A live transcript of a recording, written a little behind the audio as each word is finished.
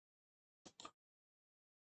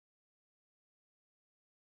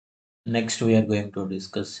Next, we are going to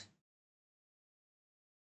discuss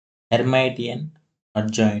Hermitian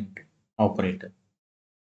adjoint operator.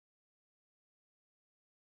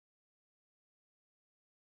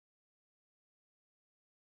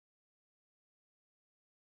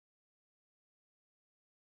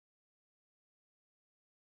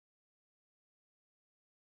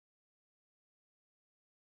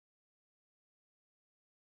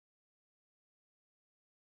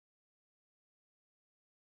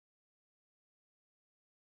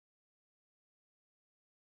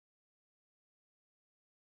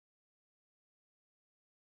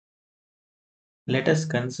 Let us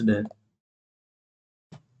consider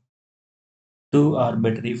two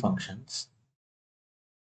arbitrary functions.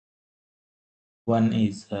 One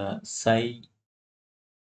is psi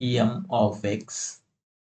m of x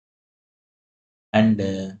and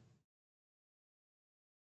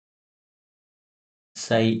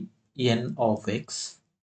psi n of x.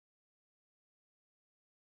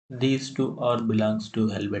 These two are belongs to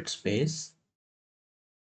Hilbert space.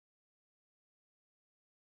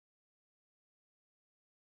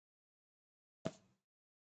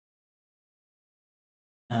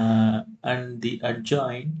 And the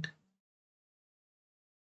adjoint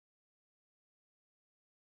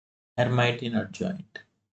Hermitian adjoint.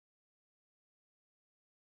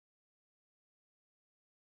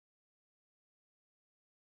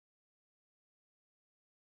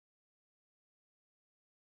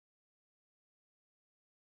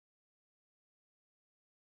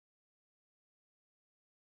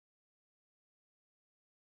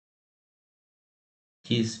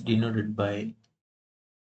 Is denoted by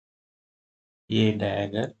a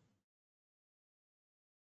dagger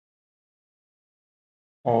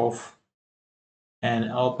of an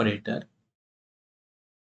operator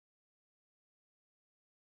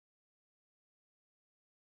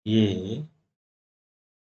A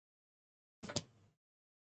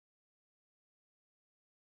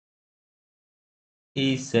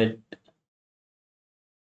is said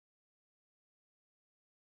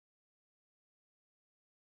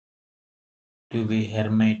to be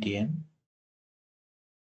Hermitian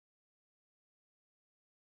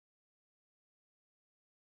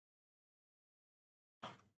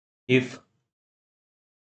if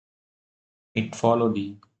it follow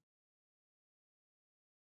the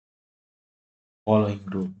following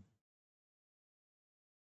rule.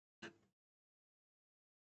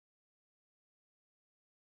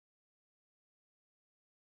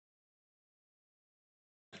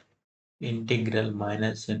 Integral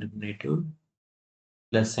minus infinity to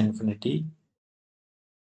plus infinity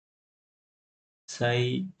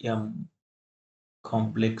psi m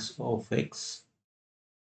complex of x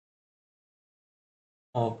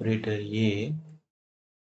operator A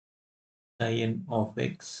psi n of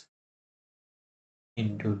x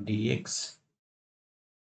into dx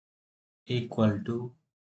equal to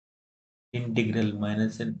integral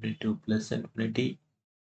minus infinity to plus infinity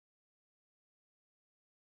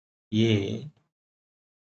A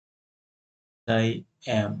psi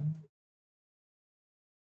m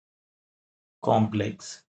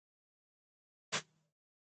complex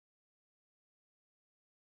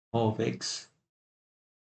of x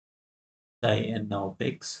psi n of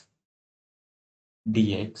x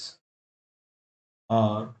dx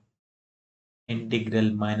or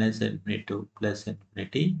integral minus infinity to plus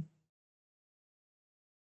infinity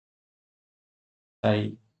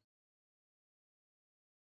psi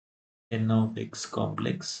n of x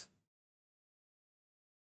complex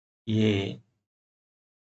A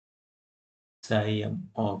psi m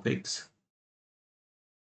of x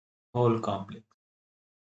whole complex.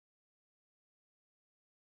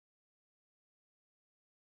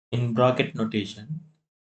 In bracket notation,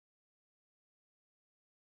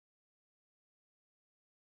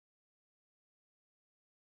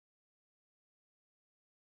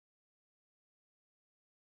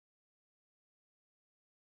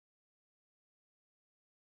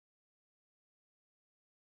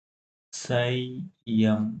 psi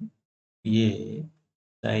m A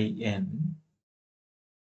psi n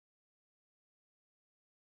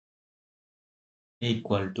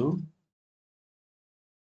equal to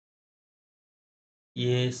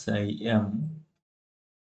A psi m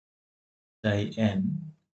psi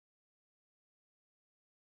n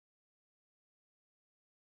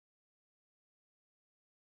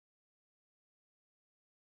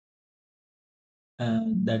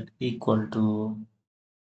that equal to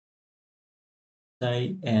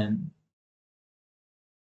psi n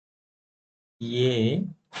A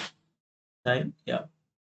psi m.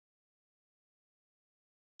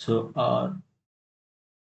 So R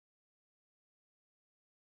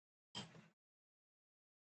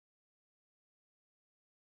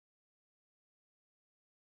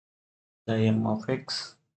psi m of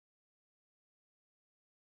x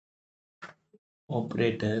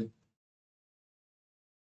operator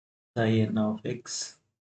psi n of x.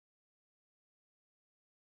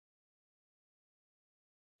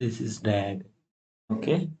 This is diag.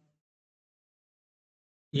 Okay,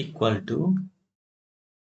 equal to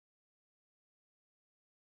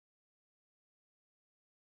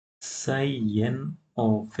psi n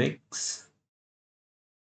of x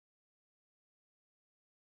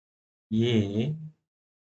a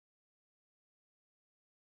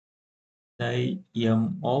psi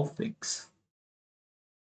m of x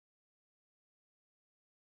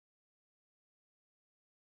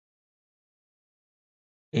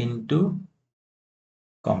into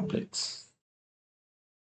complex.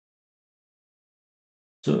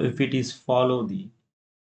 So if it is follow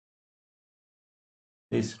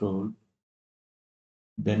this rule,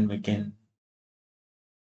 then we can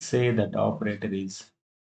say that operator is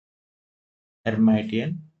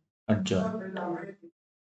Hermitian adjoint.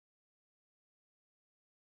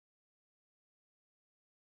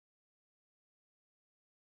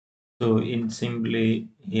 So in simply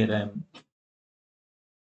here I'm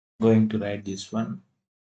going to write this one.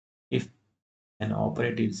 If an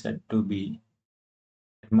operator is said to be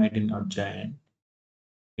Hermitian adjoint,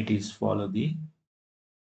 it is follow the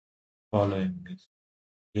following list.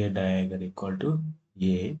 A diagonal equal to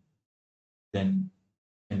A, then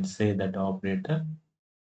can say that operator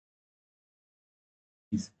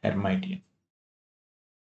is Hermitian.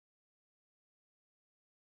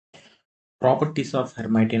 Properties of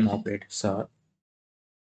Hermitian operators are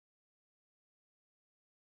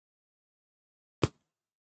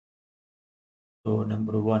so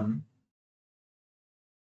number one,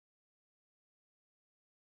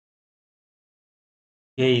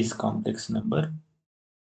 A is complex number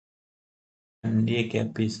and A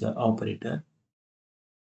cap is the operator.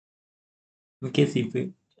 In case if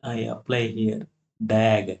I apply here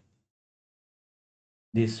diag,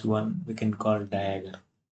 this one we can call diag.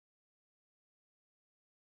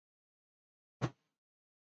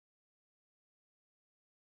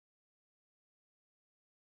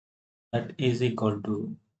 That is equal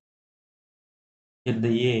to, here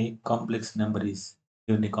the A complex number is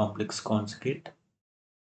given a complex conjugate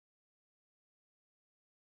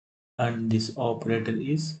and this operator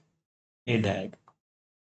is a diag.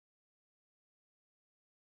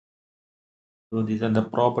 So these are the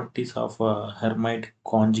properties of Hermite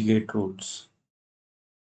conjugate rules.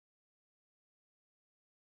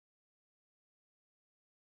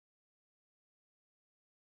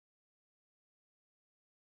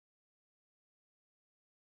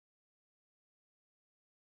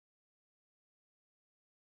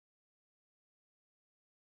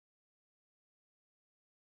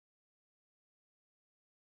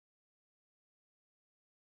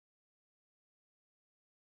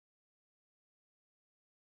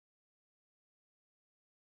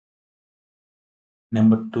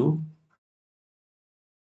 Number two,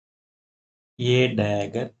 A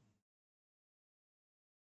diag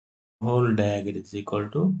whole diag is equal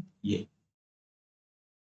to A.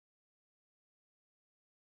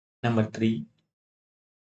 Number three,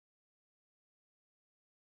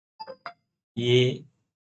 A,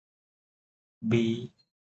 B,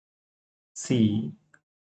 C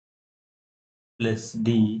plus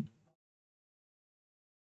D.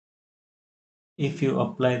 If you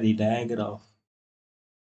apply the diagram of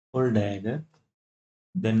whole diagram,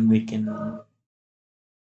 then we can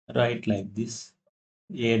write like this: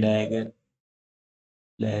 A diagram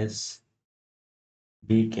plus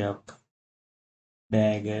B cap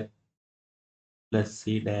diagram plus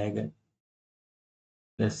C diagram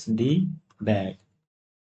plus D diagram.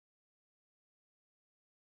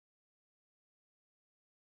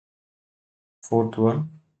 Fourth one,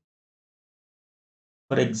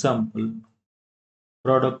 for example,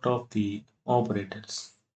 product of the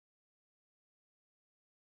operators.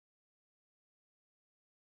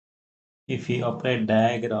 If we apply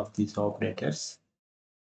diagram of these operators,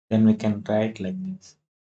 then we can write like this: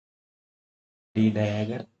 D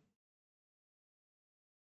diagram,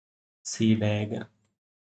 C diagram,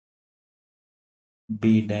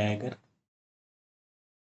 B diagram,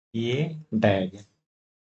 A diagram.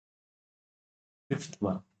 Fifth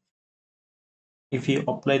one, if you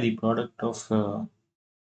apply the product of A,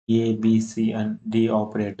 B, C and D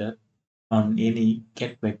operator on any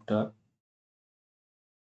ket vector,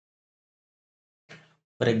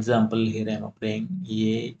 for example, here I am applying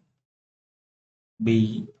A,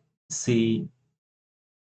 B, C,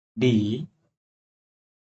 D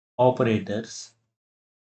operators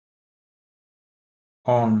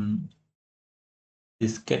on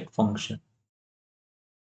this ket function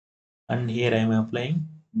and here I am applying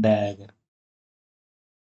dagger.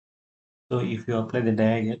 So if you apply the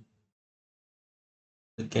dagger,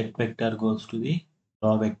 the get vector goes to the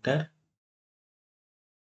raw vector,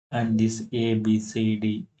 and this A, B, C,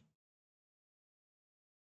 D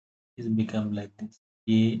is become like this.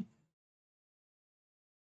 A,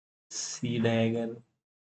 C dagger,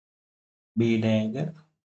 B dagger,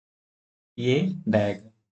 A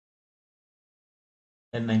dagger.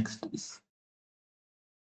 The next is,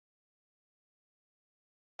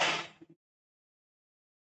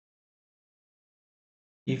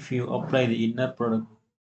 if you apply the inner product,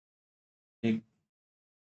 like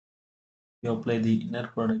you apply the inner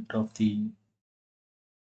product of the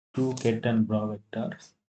two get and raw vectors,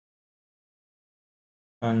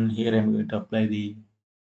 and here I'm going to apply the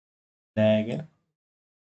dagger.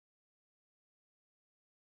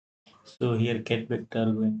 So here get vector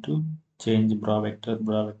going to change bra vector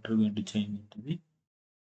going to change into the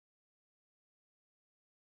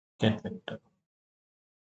get vector.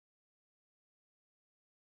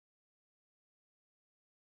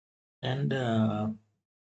 And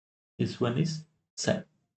this one is set.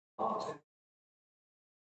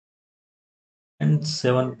 And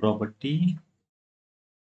 7 property.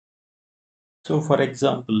 So for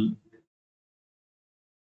example,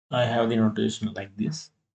 I have the notation like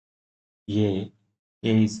this. A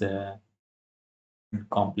is a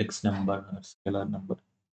complex number or scalar number.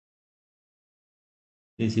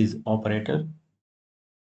 This is operator,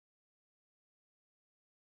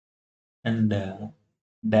 and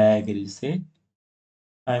dagger is a.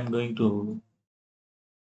 I'm going to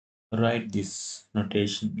write this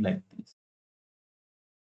notation like this.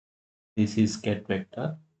 This is get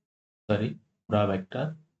vector, sorry, bra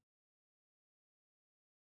vector.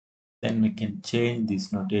 Then we can change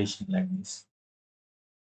this notation like this.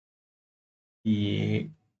 A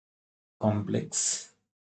complex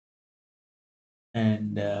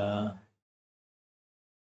and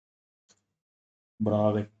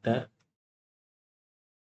bra vector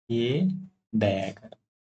A dagger.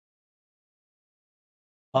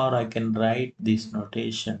 Or I can write this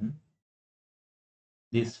notation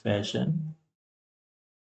this fashion.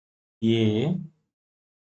 A,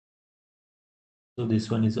 so this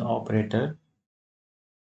one is operator,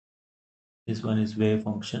 this one is wave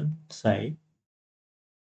function psi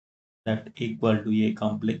that equal to A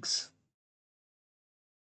complex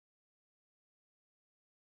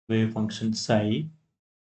wave function psi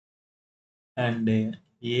and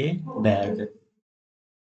A dagger.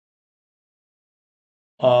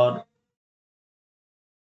 Or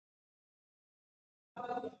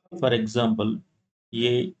for example,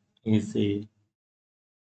 A is a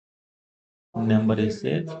number is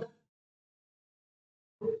a,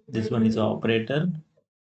 this one is operator,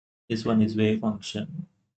 this one is wave function.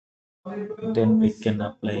 Then we can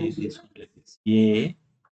apply this one like this. A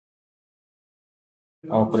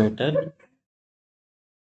operator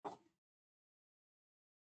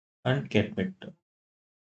and get vector.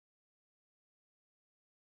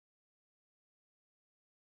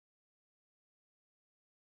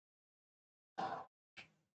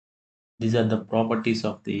 These are the properties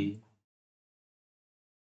of the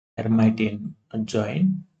Hermitian adjoint.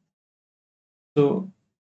 So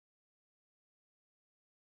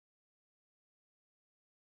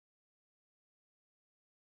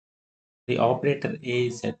the operator A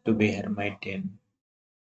is said to be Hermitian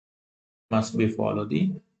must be follow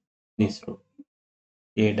the this rule.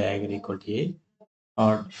 A dagger equal to A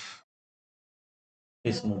or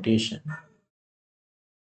this notation.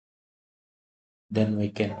 Then we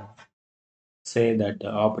can say that the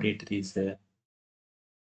operator is a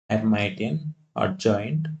Hermitian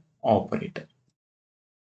adjoint operator.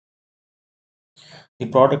 The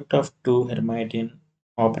product of two Hermitian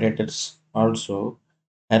operators also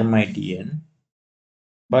Hermitian,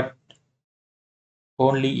 but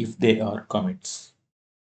only if they are commits.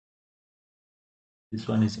 This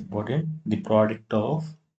one is important. The product of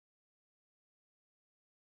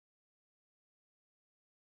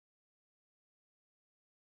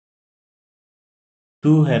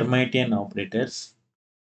two Hermitian operators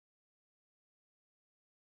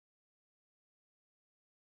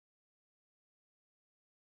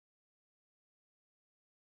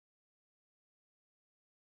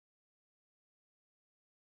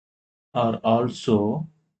are also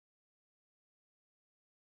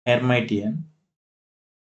Hermitian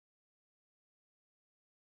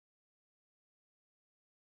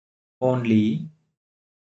only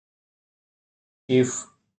if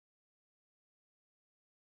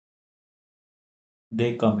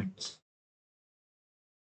they commit.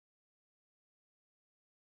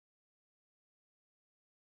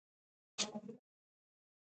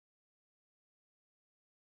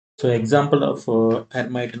 So example of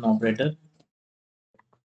Hermitian operator.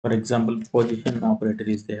 For example, position operator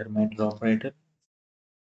is the Hermitian operator,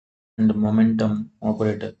 and the momentum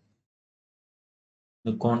operator,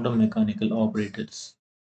 the quantum mechanical operators.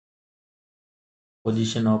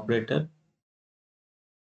 Position operator,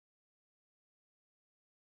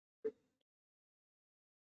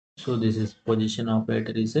 so this is position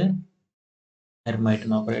operator is a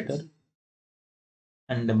Hermitian operator,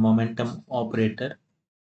 and the momentum operator.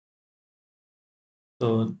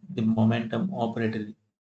 So the momentum operator is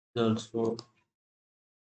also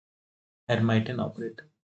Hermitian operator.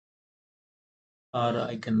 Or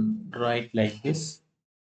I can write like this.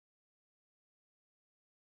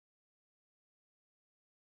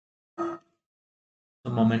 The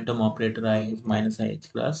momentum operator I is minus IH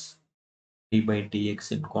plus d by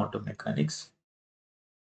dx in quantum mechanics.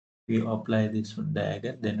 We apply this one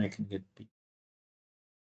diagram, then we can get P.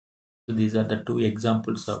 So these are the two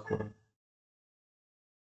examples of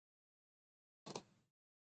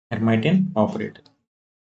Hermitian operator.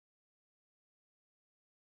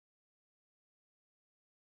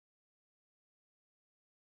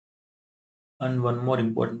 And one more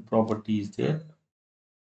important property is there.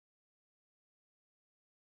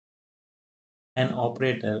 An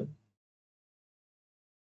operator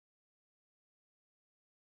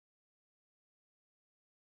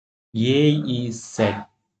A is said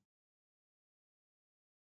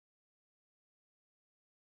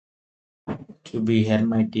to be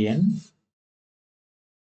Hermitian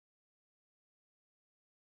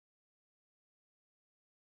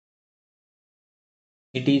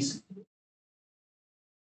it is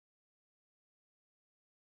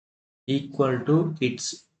equal to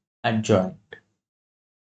its adjoint.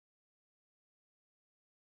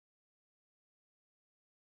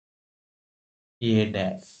 A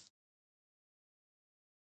dash.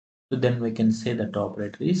 So then we can say that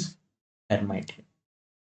operator is Hermitian.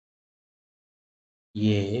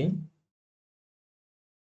 A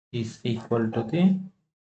is equal to the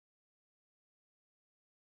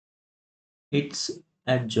its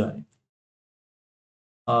adjoint,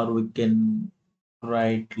 or we can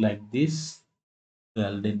write like this. We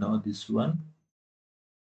already know this one.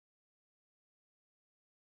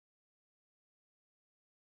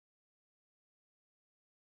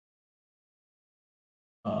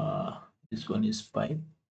 This one is pi.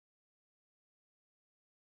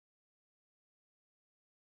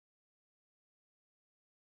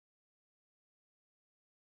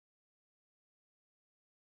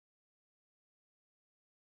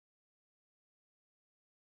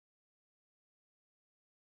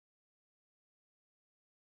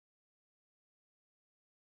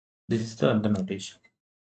 This is the other notation.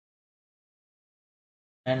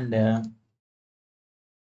 And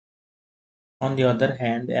on the other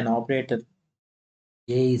hand, an operator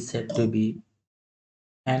A is said to be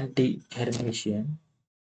anti-Hermitian.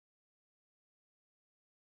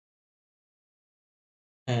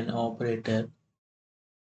 An operator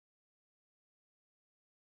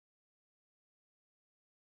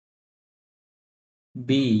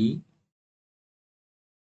B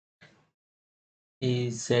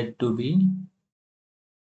is said to be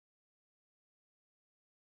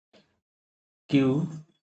Q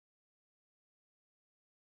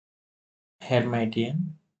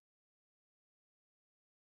Hermitian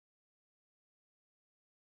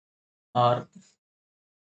or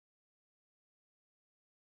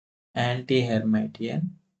anti-Hermitian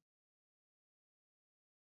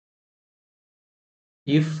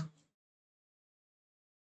if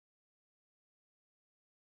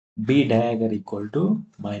B dagger equal to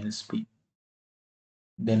minus P.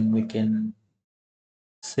 Then we can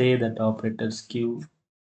say that operators Q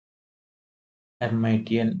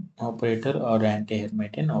Hermitian operator or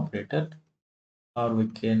anti-Hermitian operator, or we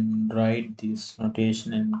can write this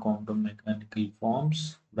notation in quantum mechanical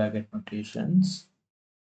forms, bracket notations.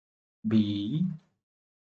 B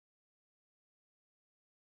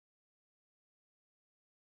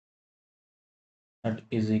that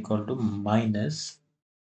is equal to minus,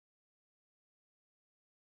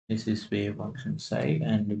 this is wave function psi,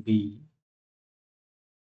 and B,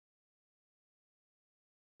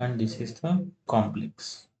 and this is the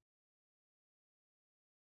complex.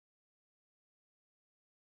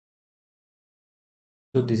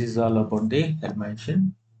 So this is all about the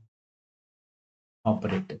Hermitian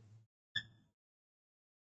operator.